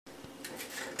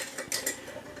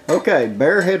Okay,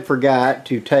 Bear had forgot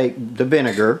to take the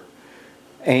vinegar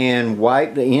and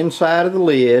wipe the inside of the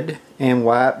lid and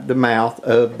wipe the mouth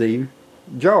of the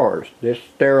jars. This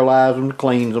sterilizes them,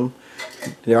 cleans them.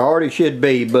 There already should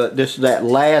be, but this is that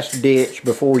last ditch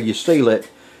before you seal it,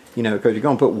 you know, because you're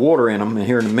going to put water in them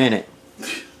here in a minute.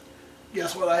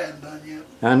 Guess what I hadn't done yet.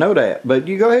 I know that, but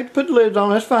you go ahead and put the lids on,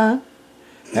 that's fine.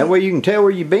 That way you can tell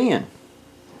where you've been.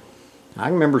 I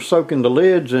remember soaking the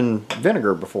lids in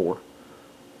vinegar before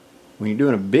when you're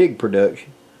doing a big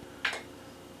production.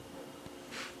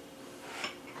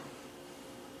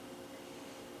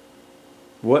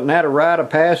 Wasn't that a rite of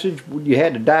passage? You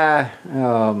had to dye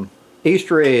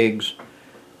Easter eggs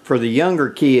for the younger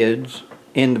kids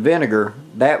in the vinegar.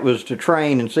 That was to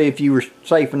train and see if you were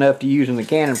safe enough to use in the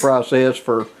canning process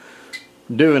for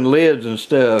doing lids and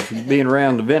stuff, being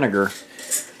around the vinegar.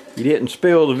 You didn't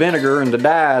spill the vinegar and the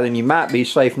dye, then you might be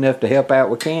safe enough to help out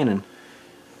with canning.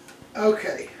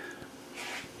 Okay.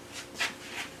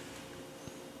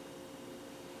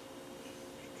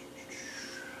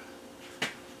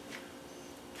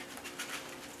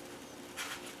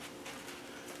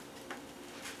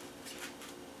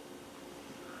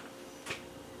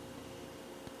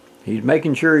 He's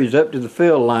making sure he's up to the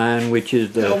fill line, which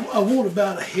is the... I want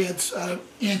about an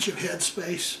inch of head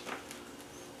space,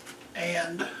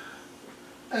 and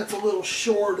that's a little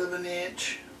short of an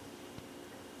inch,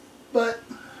 but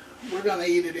we're going to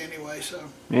eat it anyway, so.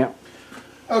 Yeah.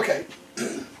 Okay,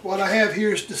 what I have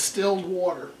here is distilled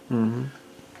water.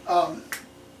 Mm-hmm.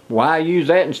 Why use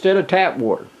that instead of tap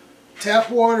water? Tap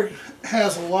water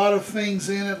has a lot of things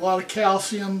in it, a lot of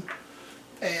calcium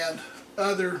and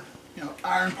other, you know,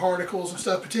 iron particles and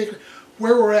stuff. Particularly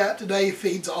where we're at today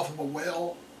feeds off of a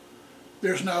well.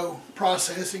 There's no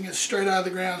processing. It's straight out of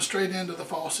the ground, straight into the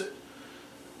faucet.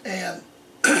 And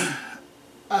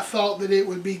I thought that it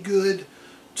would be good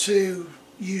to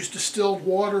use distilled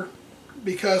water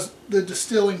because the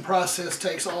distilling process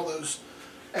takes all those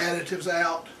additives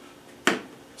out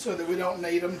so that we don't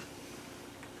need them.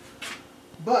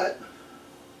 But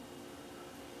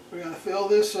we're going to fill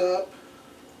this up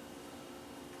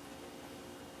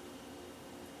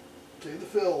to the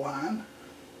fill line.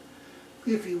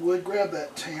 If you would, grab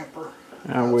that tamper.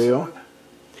 I will.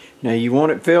 Now you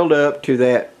want it filled up to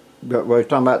that, but we're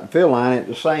talking about the fill line. At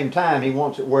the same time, he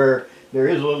wants it where there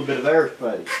is a little bit of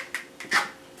airspace.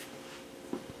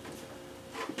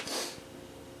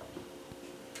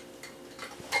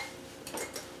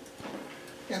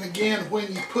 And again,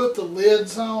 when you put the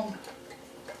lids on,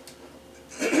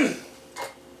 you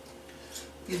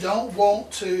don't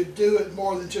want to do it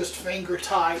more than just finger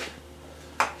tight.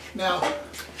 Now,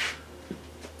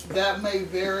 that may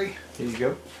vary. Here you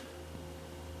go.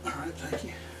 All right, thank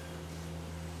you.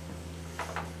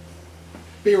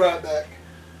 Be right back.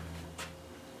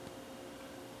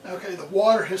 Okay, the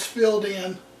water has filled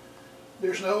in.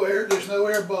 There's no air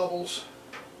bubbles.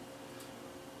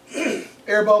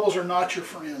 Air bubbles are not your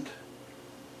friend.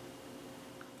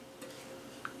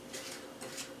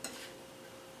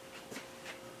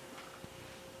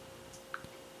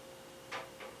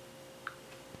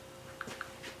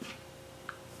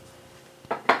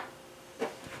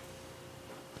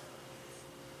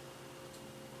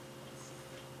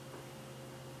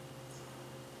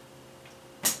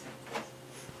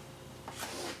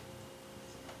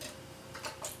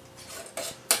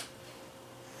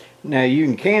 Now you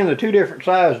can can the two different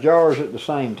size jars at the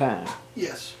same time.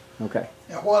 Yes. Okay.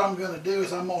 Now what I'm going to do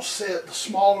is I'm going to set the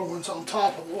smaller ones on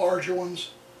top of the larger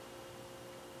ones.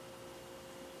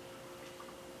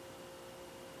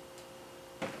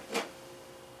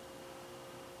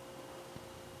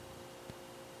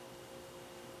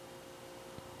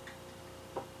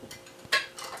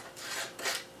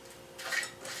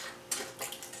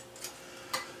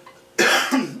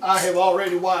 I have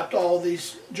already wiped all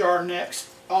these jar necks,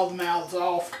 all the mouths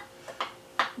off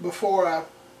before I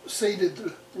seated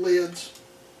the lids.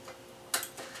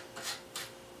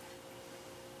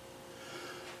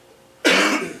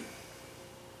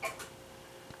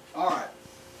 All right.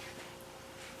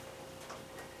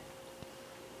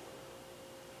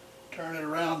 Turn it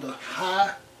around to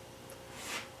high.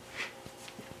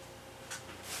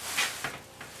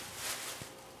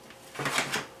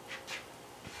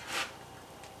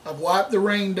 I've wiped the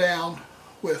ring down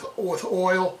with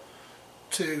oil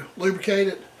to lubricate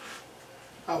it.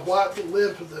 I've wiped the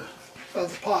lid of the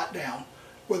pot down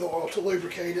with oil to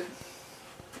lubricate it.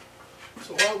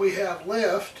 So what we have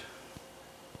left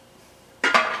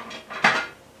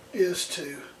is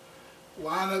to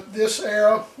line up this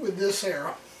arrow with this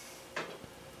arrow.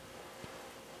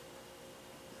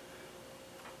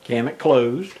 Cam it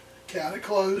closed. Count it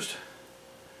closed.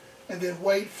 and then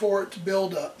wait for it to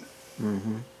build up.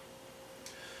 Mm-hmm.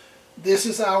 This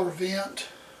is our vent.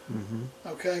 Mm-hmm.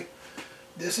 Okay,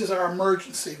 this is our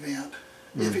emergency vent.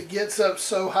 If it gets up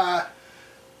so high,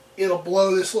 it'll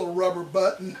blow this little rubber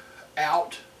button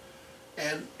out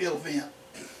and it'll vent.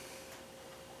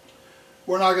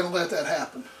 We're not going to let that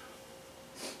happen.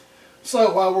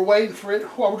 So while we're waiting for it,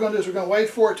 what we're going to do is we're going to wait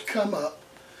for it to come up.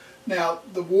 Now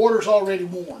the water's already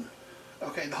warm.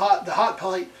 Okay, the hot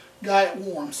plate got it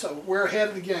warm, so we're ahead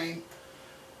of the game.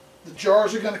 The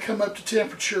jars are going to come up to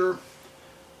temperature,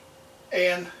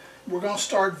 and we're going to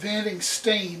start venting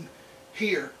steam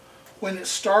here. When it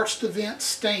starts to vent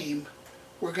steam,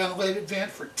 we're going to let it vent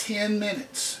for 10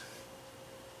 minutes.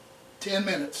 10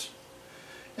 minutes.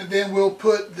 And then we'll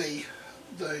put the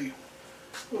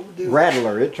what we'll do,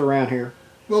 rattler, it's around here.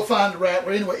 We'll find the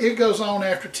rattler. Anyway, it goes on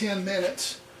after 10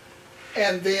 minutes,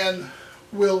 and then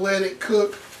we'll let it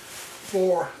cook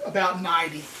for about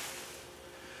 90.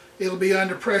 It'll be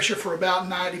under pressure for about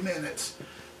 90 minutes.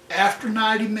 After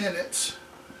 90 minutes,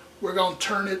 we're going to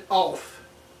turn it off.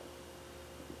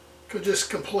 Just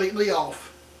completely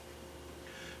off.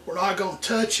 We're not going to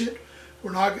touch it.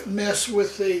 We're not going to mess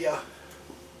with the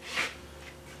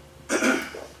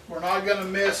we're not going to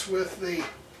mess with the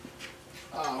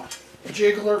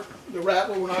jiggler, the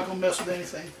rattler. We're not going to mess with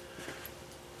anything.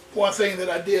 One thing that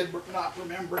I did not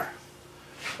remember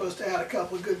was to add a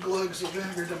couple of good glugs of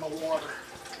vinegar to my water.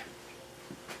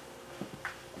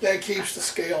 That keeps the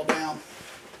scale down.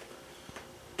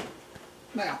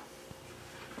 Now,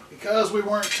 because we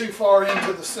weren't too far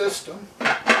into the system,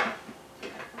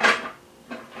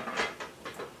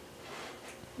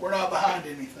 we're not behind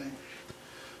anything.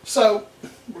 So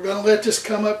we're going to let this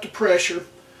come up to pressure,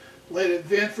 let it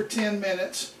vent for 10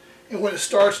 minutes, and when it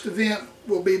starts to vent,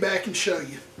 we'll be back and show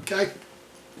you. Okay?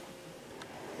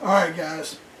 Alright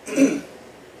guys,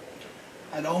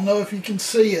 I don't know if you can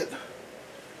see it.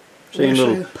 Seeing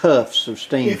little puffs of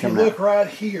steam if coming you look out. right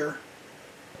here,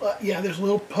 yeah, there's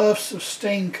little puffs of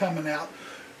steam coming out.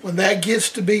 When that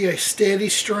gets to be a steady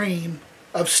stream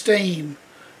of steam,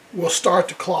 we'll start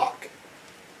the clock.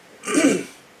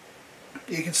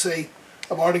 You can see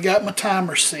I've already got my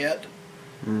timer set,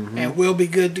 and we'll be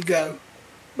good to go.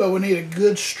 But we need a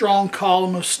good strong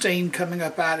column of steam coming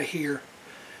up out of here.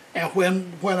 And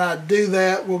when I do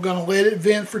that, we're going to let it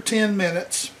vent for 10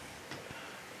 minutes.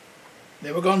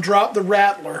 Then we're going to drop the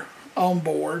rattler on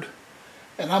board,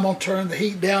 and I'm going to turn the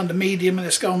heat down to medium, and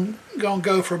it's going to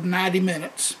go for 90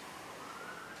 minutes.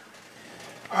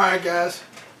 Alright guys,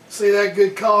 see that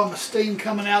good column of steam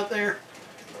coming out there?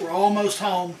 We're almost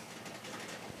home.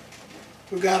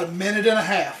 We've got a minute and a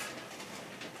half.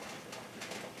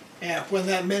 And when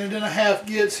that minute and a half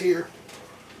gets here,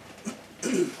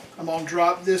 I'm going to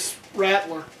drop this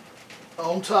rattler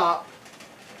on top,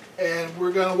 and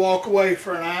we're going to walk away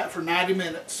for 90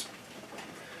 minutes.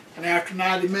 And after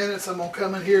 90 minutes, I'm going to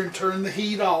come in here and turn the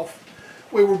heat off.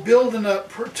 We were building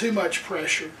up too much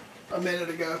pressure a minute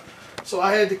ago, so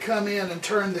I had to come in and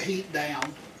turn the heat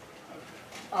down.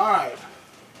 Alright.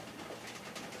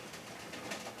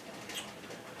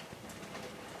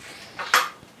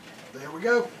 There we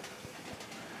go.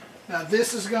 Now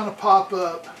this is going to pop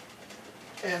up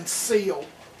and seal,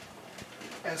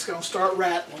 and it's going to start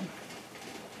rattling.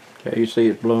 Okay, you see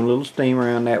it's blowing a little steam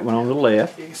around that one on the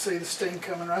left. You can see the steam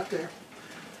coming right there.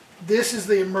 This is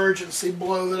the emergency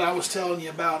blow that I was telling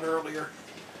you about earlier.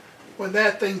 When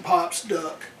that thing pops,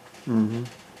 duck. Mm-hmm.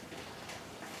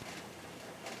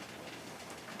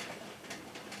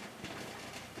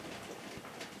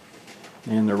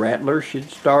 And the rattler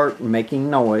should start making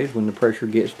noise when the pressure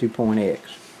gets to point X.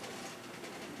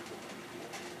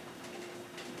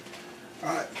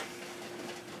 Alright.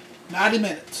 90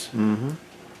 minutes. Mm-hmm.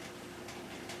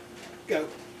 Go.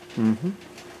 Mm-hmm.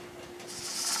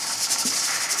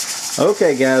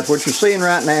 Okay guys, what you're seeing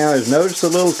right now is, notice the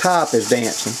little top is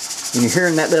dancing, and you're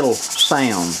hearing that little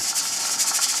sound.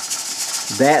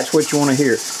 That's what you want to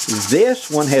hear. This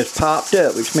one has popped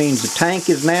up, which means the tank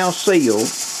is now sealed,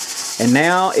 and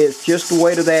now it's just the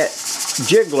weight of that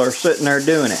jiggler sitting there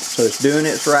doing it. So it's doing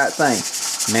its right thing.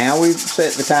 Now we've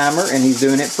set the timer, and he's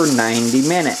doing it for 90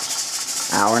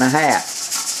 minutes. Hour and a half.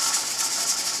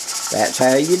 That's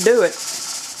how you do it.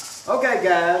 Okay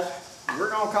guys, we're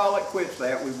going to call it quits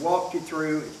that. We've walked you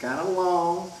through, it's kind of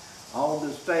long, all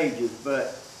the stages,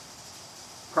 but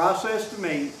process the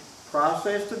meat,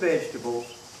 process the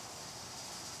vegetables,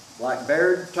 like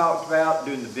Baird talked about,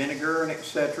 doing the vinegar and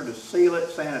etc. to seal it,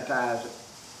 sanitize it.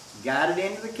 Got it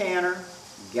into the canner,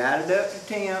 got it up to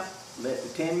temp, let the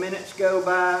 10 minutes go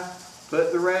by,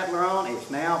 put the rattler on,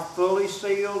 it's now fully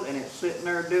sealed and it's sitting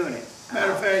there doing it.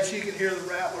 Matter of fact, you can hear the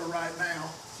rattler right now.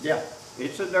 Yeah,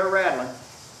 they're rattling.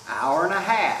 Hour and a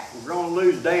half. We're going to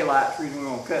lose daylight, so we're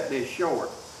going to cut this short.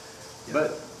 Yep.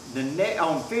 But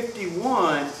on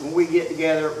 51, when we get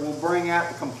together, we'll bring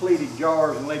out the completed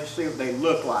jars and let you see what they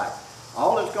look like.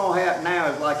 All that's going to happen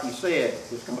now is, like you said,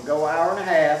 it's going to go hour and a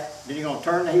half, then you're going to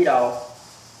turn the heat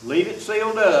off, leave it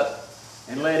sealed up,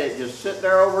 and let it just sit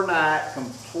there overnight,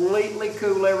 completely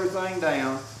cool everything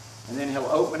down, and then he'll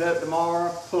open it up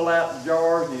tomorrow, pull out the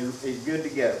jars, and he's good to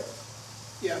go.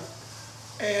 Yeah,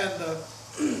 and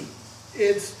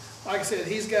it's, like I said,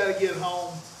 he's got to get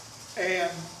home, and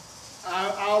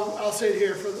I'll sit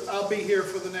here I'll be here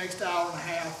for the next hour and a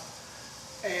half,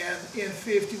 and in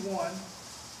 51,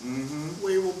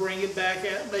 we will bring it back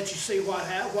out, let you see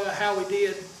how we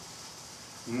did.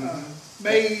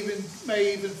 May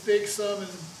even fix some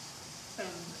and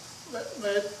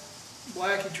let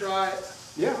Blackie try it.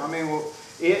 Yeah, I mean, well,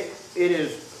 it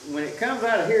is, when it comes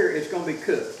out of here, it's going to be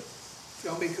cooked. It's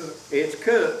going to be cooked. It's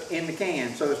cooked in the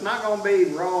can, so it's not going to be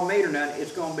raw meat or nothing.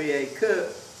 It's going to be a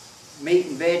cooked meat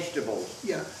and vegetables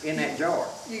in that jar.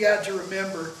 You got to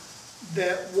remember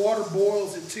that water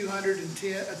boils at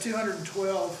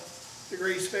 212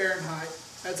 degrees Fahrenheit.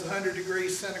 That's 100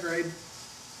 degrees centigrade.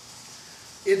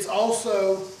 It's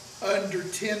also under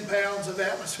 10 pounds of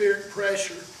atmospheric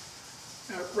pressure.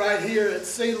 Now, right here at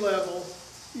sea level,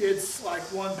 it's like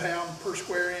 1 pound per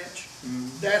square inch.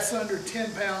 That's under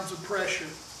 10 pounds of pressure.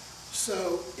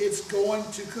 So it's going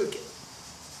to cook it.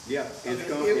 Yeah, it's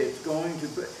going to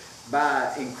put,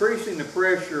 by increasing the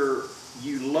pressure,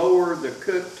 you lower the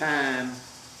cook time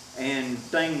and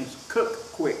things cook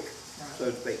quick, so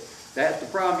to speak. That's the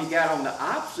problem you got on the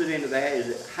opposite end of that, is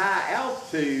at high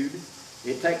altitude,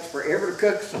 it takes forever to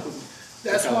cook something.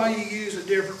 That's why you use a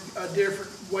different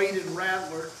weighted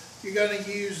rattler. You're going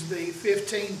to use the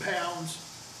 15 pounds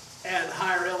at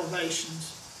higher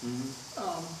elevations.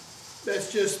 That's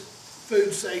just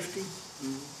food safety.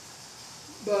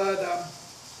 But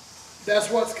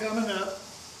that's what's coming up.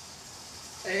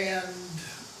 And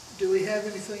do we have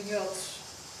anything else?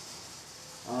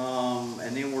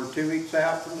 And then we're 2 weeks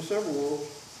out from the Silver Wolves.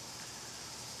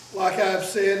 Like I've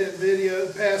said in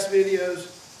past videos,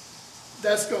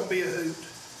 that's going to be a hoot.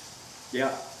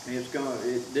 Yeah, this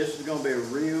is going to be a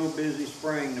real busy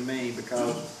spring to me,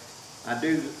 because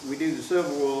we do the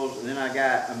Silver Wolves, and then I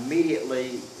got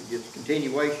immediately, just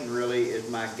continuation really, is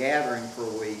my gathering for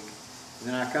a week. And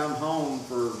then I come home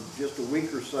for just a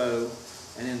week or so,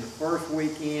 and then the first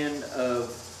weekend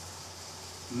of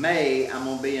May, I'm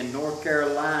going to be in North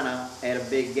Carolina at a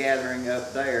big gathering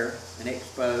up there, an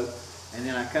expo. And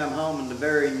then I come home, and the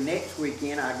very next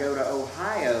weekend I go to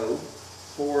Ohio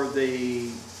for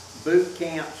the boot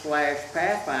camp /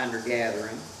 Pathfinder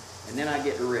gathering, and then I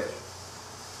get to rest.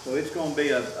 So it's going to be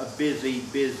a busy,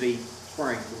 busy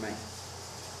spring for me.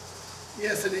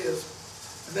 Yes, it is.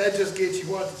 And that just gets you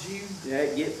what, to June? Yeah,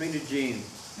 it gets me to June.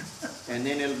 And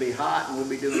then it'll be hot, and we'll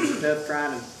be doing stuff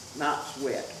trying to not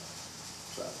sweat.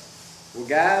 So, well,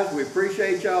 guys, we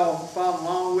appreciate y'all following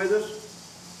along with us.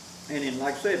 And then,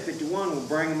 like I said, 51, we'll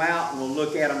bring them out, and we'll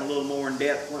look at them a little more in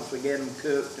depth once we get them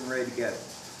cooked and ready to go.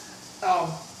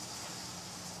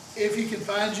 If you can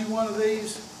find you one of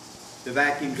these, The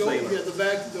vacuum sealer. Yeah,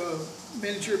 the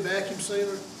miniature vacuum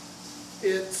sealer.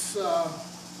 It's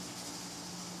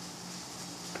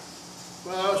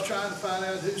well, I was trying to find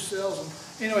out who sells them.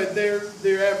 Anyway,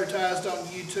 they're advertised on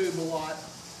YouTube a lot.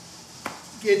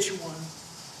 Get you one.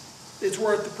 It's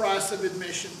worth the price of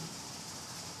admission.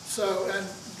 So, and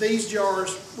these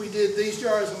jars, we did these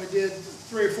jars, and we did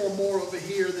 3 or 4 more over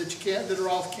here that are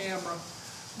off camera.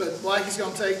 But Blackie's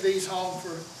going to take these home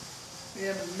for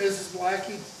him and Mrs.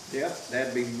 Blackie. Yep,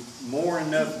 that'd be more than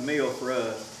enough meal for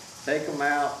us. Take them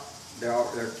out.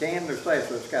 They're canned, they're safe,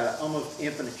 so it's got an almost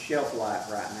infinite shelf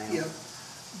life right now. Yep.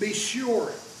 Be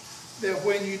sure that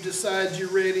when you decide you're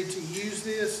ready to use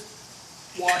this,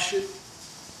 wash it.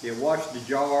 Yeah, wash the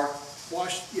jar.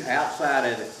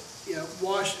 Outside of it. Yeah,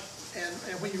 wash, and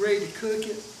when you're ready to cook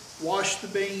it, wash the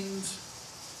beans,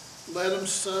 let them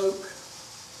soak,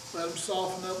 let them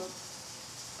soften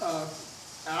up.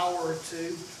 Hour or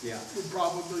 2 would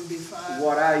probably be fine.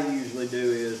 What I usually do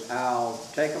is I'll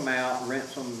take them out,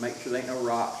 rinse them, make sure there ain't no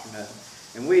rocks or nothing.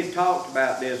 And we had talked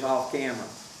about this off camera.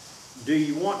 Do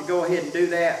you want to go ahead and do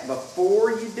that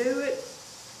before you do it?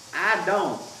 I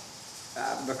don't,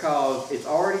 because it's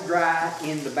already dry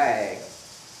in the bag.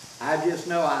 I just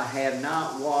know I have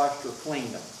not washed or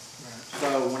cleaned them.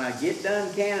 So when I get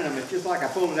done canning them, it's just like I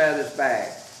pulled it out of this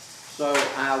bag. So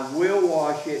I will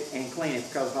wash it and clean it,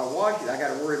 because if I wash it, I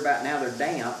got to worry about now they're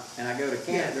damp, and I go to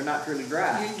can it, they're not truly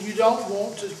dry. You don't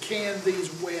want to can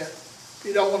these wet.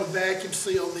 You don't want to vacuum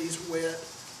seal these wet,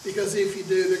 because if you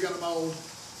do, they're going to mold.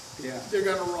 Yeah. They're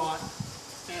going to rot,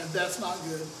 and that's not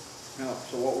good. No,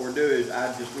 so what we'll do is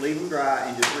I just leave them dry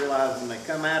and just realize when they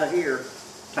come out of here,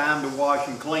 time to wash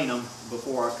and clean them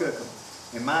before I cook them.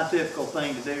 And my typical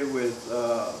thing to do with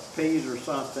peas or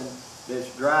something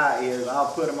that's dry is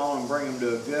I'll put them on and bring them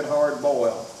to a good hard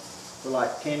boil for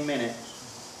like 10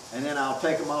 minutes. And then I'll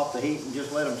take them off the heat and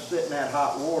just let them sit in that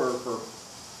hot water for,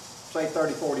 say,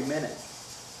 30, 40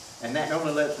 minutes. And that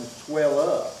only lets them swell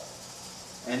up.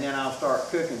 And then I'll start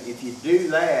cooking. If you do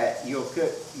that, you'll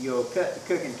cut the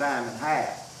cooking time in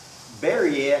half. Better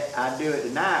yet, I do it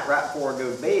at night right before I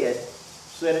go to bed,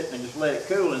 set it and just let it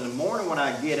cool. In the morning when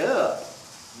I get up,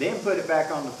 then put it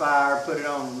back on the fire, put it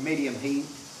on medium heat,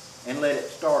 and let it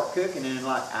start cooking. And in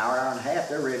like an hour, hour and a half,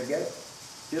 they're ready to go.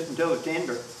 Just until it's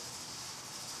tender.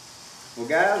 Well,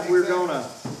 guys, we're gonna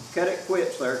cut it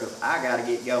quits there because I gotta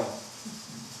get going.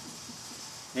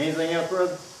 Anything else,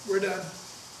 brother? We're done.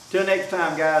 Till next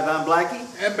time, guys, I'm Blackie.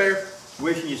 And Bear.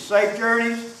 Wishing you safe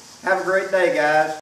journeys. Have a great day, guys.